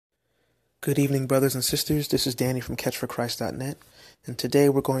Good evening, brothers and sisters. This is Danny from CatchForChrist.net, and today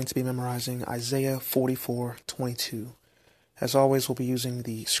we're going to be memorizing Isaiah 44:22. As always, we'll be using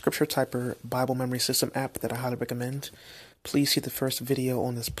the Scripture Typer Bible Memory System app that I highly recommend. Please see the first video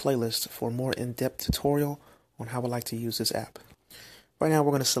on this playlist for a more in-depth tutorial on how I like to use this app. Right now, we're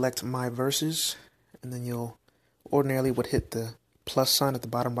going to select My Verses, and then you'll ordinarily would hit the plus sign at the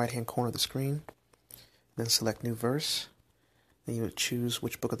bottom right-hand corner of the screen, then select New Verse. Then you would choose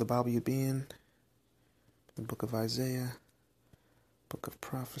which book of the Bible you'd be in. The book of Isaiah, book of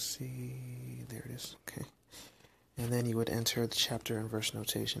prophecy, there it is, okay. And then you would enter the chapter and verse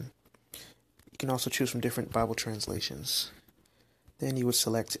notation. You can also choose from different Bible translations. Then you would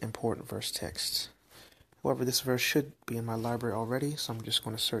select important verse text. However, this verse should be in my library already, so I'm just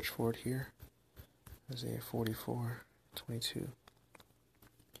going to search for it here. Isaiah 44:22.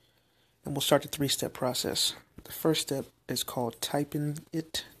 And we'll start the three-step process. The first step is called type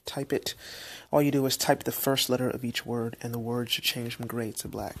it. All you do is type the first letter of each word, and the word should change from gray to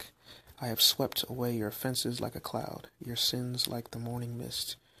black. I have swept away your offenses like a cloud, your sins like the morning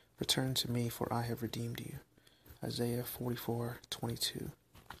mist. Return to me, for I have redeemed you. Isaiah 44:22.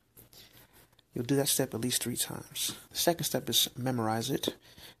 You'll do that step at least 3 times. The second step is memorize it.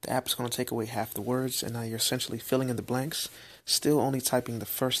 The app is going to take away half the words, and now you're essentially filling in the blanks, still only typing the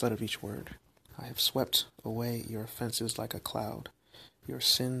first letter of each word. I have swept away your offenses like a cloud, your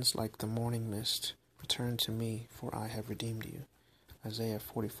sins like the morning mist. Return to me, for I have redeemed you. Isaiah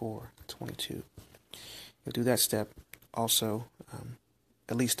 44:22. You'll do that step also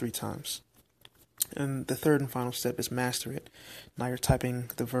at least 3 times. And the third and final step is master it. Now you're typing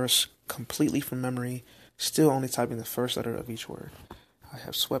the verse completely from memory, still only typing the first letter of each word. I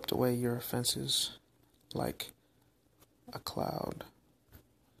have swept away your offenses like a cloud,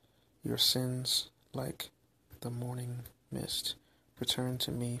 your sins like the morning mist. Return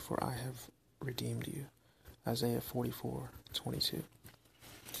to me, for I have redeemed you. Isaiah 44:22.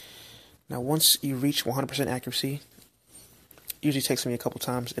 Now once you reach 100% accuracy, usually takes me a couple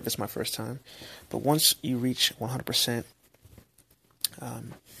times if it's my first time, but once you reach 100%, I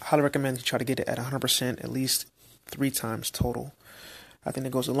highly recommend you try to get it at 100% at least 3 times total. I think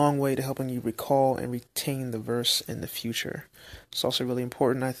it goes a long way to helping you recall and retain the verse in the future. It's also really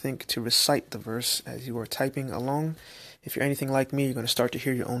important, I think, to recite the verse as you are typing along. If you're anything like me, you're going to start to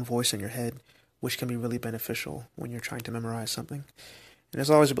hear your own voice in your head, which can be really beneficial when you're trying to memorize something. And it's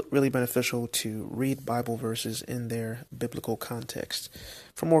always really beneficial to read Bible verses in their biblical context.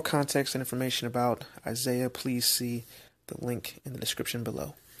 For more context and information about Isaiah, please see the link in the description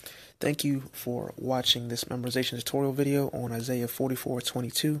below. Thank you for watching this memorization tutorial video on Isaiah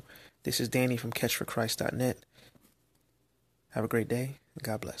 44:22. This is Danny from CatchForChrist.net. Have a great day, and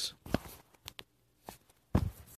God bless.